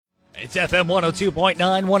It's FM 102.9,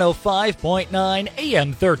 105.9, AM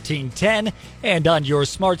 1310, and on your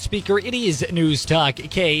smart speaker, it is Newstalk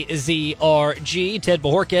KZRG. Ted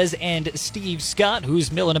Bojorquez and Steve Scott,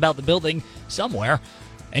 who's milling about the building somewhere.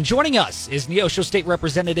 And joining us is Neosho State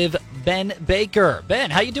Representative Ben Baker. Ben,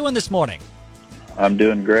 how you doing this morning? I'm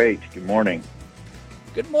doing great. Good morning.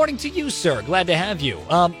 Good morning to you, sir. Glad to have you.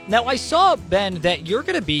 Now, I saw, Ben, that you're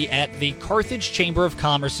going to be at the Carthage Chamber of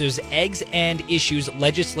Commerce's Eggs and Issues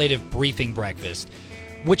Legislative Briefing Breakfast,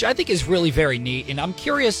 which I think is really very neat. And I'm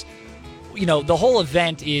curious, the whole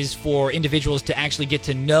event is for individuals to actually get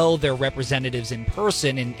to know their representatives in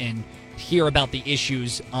person and hear about the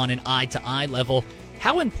issues on an eye-to-eye level.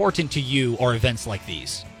 How important to you are events like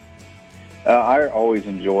these? I always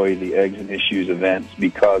enjoy the Eggs and Issues events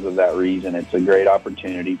because of that reason. It's a great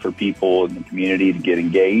opportunity for people in the community to get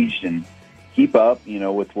engaged and keep up,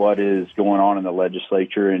 with what is going on in the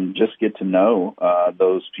legislature and just get to know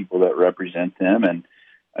those people that represent them and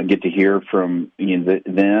get to hear from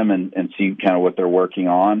them and see kind of what they're working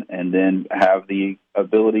on, and then have the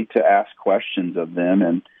ability to ask questions of them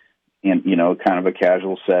and kind of a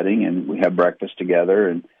casual setting, and we have breakfast together,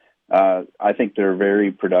 and I think they're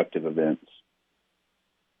very productive events.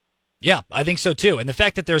 Yeah, I think so too. And the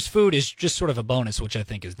fact that there's food is just sort of a bonus, which I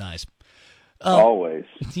think is nice. Always.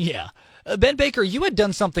 Yeah. Ben Baker, you had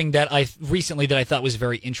done something that I thought was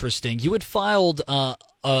very interesting. You had filed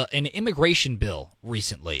an immigration bill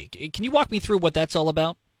recently. Can you walk me through what that's all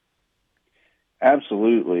about?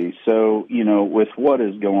 Absolutely. So, with what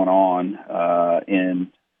is going on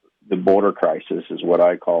in the border crisis is what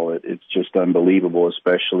I call it. It's just unbelievable,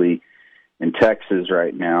 especially in Texas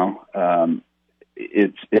right now.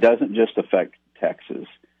 It doesn't just affect Texas.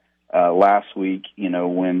 Last week,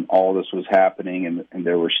 when all this was happening and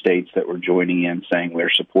there were states that were joining in saying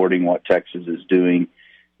we're supporting what Texas is doing,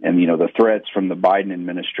 and, the threats from the Biden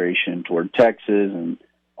administration toward Texas and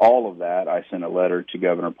all of that, I sent a letter to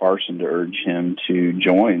Governor Parson to urge him to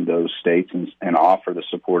join those states and offer the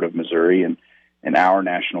support of Missouri and our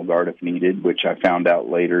National Guard if needed, which I found out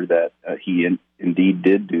later that he indeed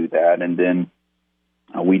did do that. And then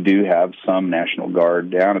we do have some National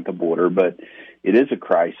Guard down at the border, but it is a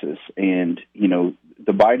crisis. And,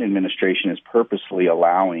 the Biden administration is purposely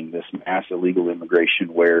allowing this mass illegal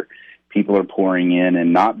immigration where people are pouring in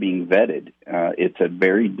and not being vetted. It's a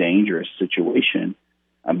very dangerous situation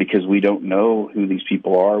because we don't know who these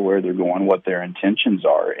people are, where they're going, what their intentions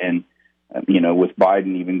are. And, with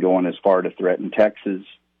Biden even going as far to threaten Texas,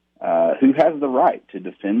 who has the right to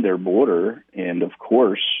defend their border. And, of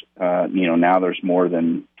course, now there's more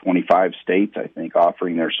than 25 states, I think,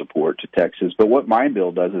 offering their support to Texas. But what my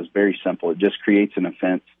bill does is very simple. It just creates an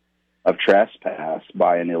offense of trespass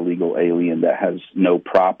by an illegal alien that has no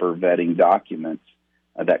proper vetting documents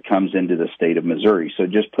that comes into the state of Missouri. So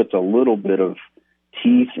it just puts a little bit of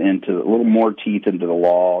more teeth into the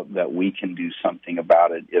law that we can do something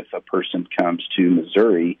about it if a person comes to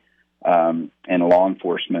Missouri, and law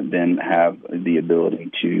enforcement then have the ability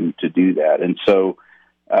to do that. And so,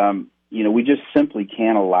 we just simply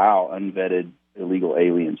can't allow unvetted illegal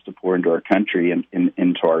aliens to pour into our country and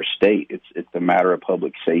into our state. It's a matter of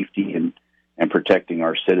public safety and protecting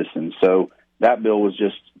our citizens. So that bill was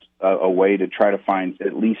just a way to try to find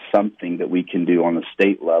at least something that we can do on the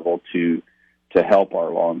state level to help our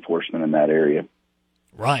law enforcement in that area.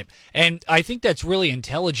 Right. And I think that's really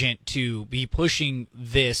intelligent to be pushing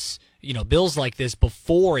this, bills like this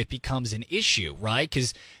before it becomes an issue, right?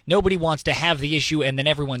 Because nobody wants to have the issue and then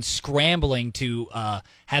everyone's scrambling to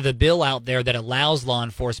have a bill out there that allows law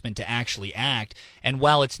enforcement to actually act. And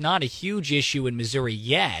while it's not a huge issue in Missouri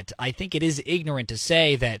yet, I think it is ignorant to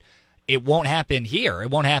say that it won't happen here. It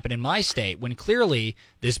won't happen in my state, when clearly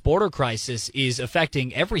this border crisis is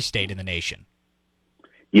affecting every state in the nation.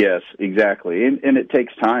 Yes, exactly. And it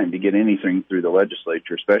takes time to get anything through the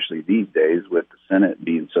legislature, especially these days with the Senate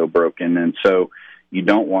being so broken. And so you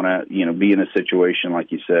don't want to, be in a situation, like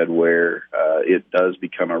you said, where it does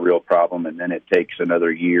become a real problem and then it takes another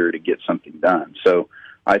year to get something done. So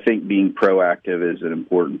I think being proactive is an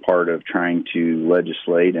important part of trying to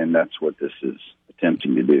legislate, and that's what this is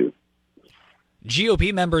attempting to do.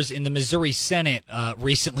 GOP members in the Missouri Senate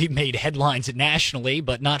recently made headlines nationally,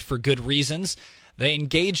 but not for good reasons. They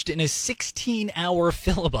engaged in a 16-hour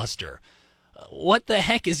filibuster. What the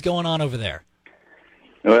heck is going on over there?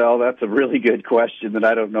 Well, that's a really good question that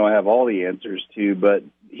I don't know I have all the answers to, but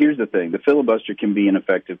here's the thing. The filibuster can be an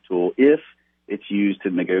effective tool if it's used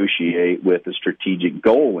to negotiate with a strategic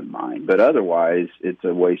goal in mind, but otherwise it's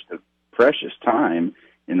a waste of precious time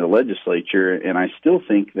in the legislature, and I still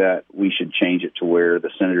think that we should change it to where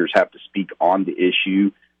the senators have to speak on the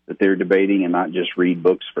issue. that they're debating and not just read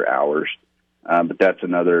books for hours. But that's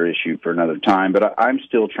another issue for another time. But I'm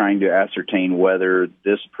still trying to ascertain whether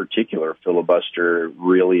this particular filibuster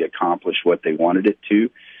really accomplished what they wanted it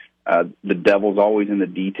to. The devil's always in the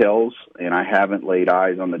details, and I haven't laid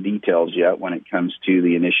eyes on the details yet when it comes to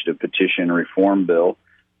the initiative petition reform bill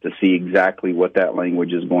to see exactly what that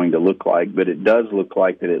language is going to look like. But it does look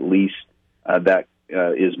like that at least that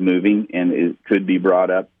is moving, and it could be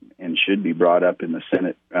brought up and should be brought up in the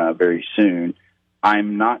Senate very soon.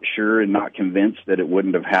 I'm not sure and not convinced that it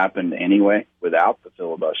wouldn't have happened anyway without the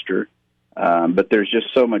filibuster. But there's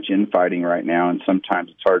just so much infighting right now, and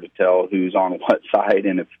sometimes it's hard to tell who's on what side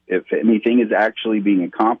and if anything is actually being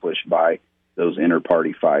accomplished by those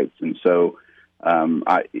inter-party fights. And so,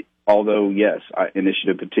 although, yes,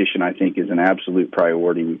 initiative petition, I think, is an absolute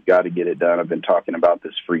priority. We've got to get it done. I've been talking about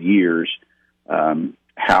this for years.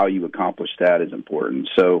 How you accomplish that is important.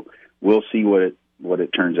 So we'll see what it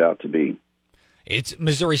turns out to be. It's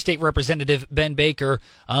Missouri State Representative Ben Baker.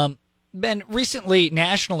 Ben, recently,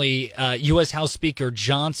 nationally, U.S. House Speaker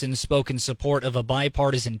Johnson spoke in support of a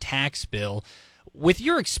bipartisan tax bill. With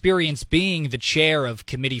your experience being the chair of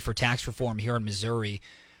Committee for Tax Reform here in Missouri,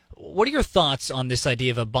 what are your thoughts on this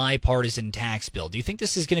idea of a bipartisan tax bill? Do you think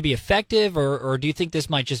this is going to be effective, or do you think this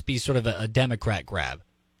might just be sort of a Democrat grab?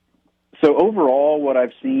 So overall, what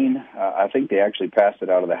I've seen, I think they actually passed it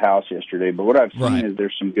out of the House yesterday, but what I've seen is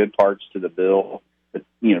there's some good parts to the bill. But,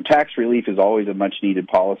 tax relief is always a much-needed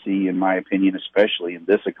policy, in my opinion, especially in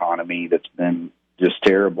this economy that's been just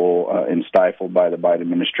terrible and stifled by the Biden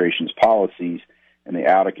administration's policies and the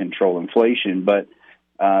out-of-control inflation. But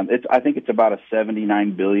I think it's about a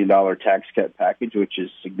 $79 billion tax cut package, which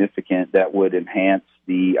is significant. That would enhance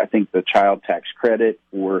the child tax credit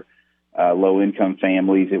for low-income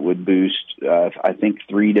families. It would boost,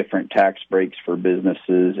 3 different tax breaks for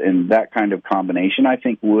businesses, and that kind of combination, I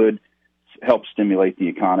think, would help stimulate the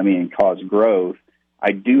economy and cause growth.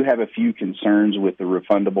 I do have a few concerns with the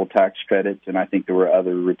refundable tax credits, and I think there were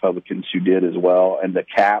other Republicans who did as well, and the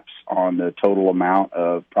caps on the total amount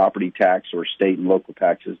of property tax or state and local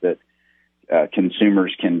taxes that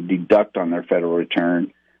consumers can deduct on their federal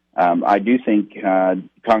return. I do think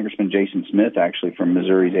Congressman Jason Smith, actually from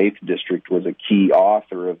Missouri's 8th District, was a key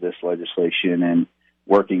author of this legislation and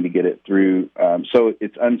working to get it through. So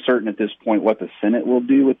it's uncertain at this point what the Senate will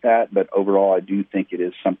do with that, but overall I do think it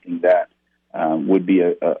is something that would be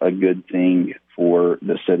a good thing for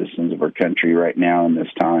the citizens of our country right now in this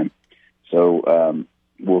time. So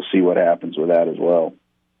we'll see what happens with that as well.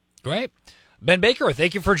 Great. Ben Baker,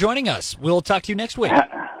 thank you for joining us. We'll talk to you next week.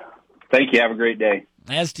 Thank you. Have a great day.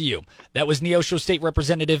 As to you. That was Neosho State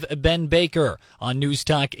Representative Ben Baker on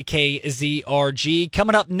Newstalk KZRG.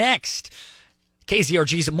 Coming up next,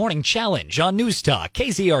 KZRG's Morning Challenge on Newstalk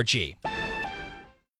KZRG.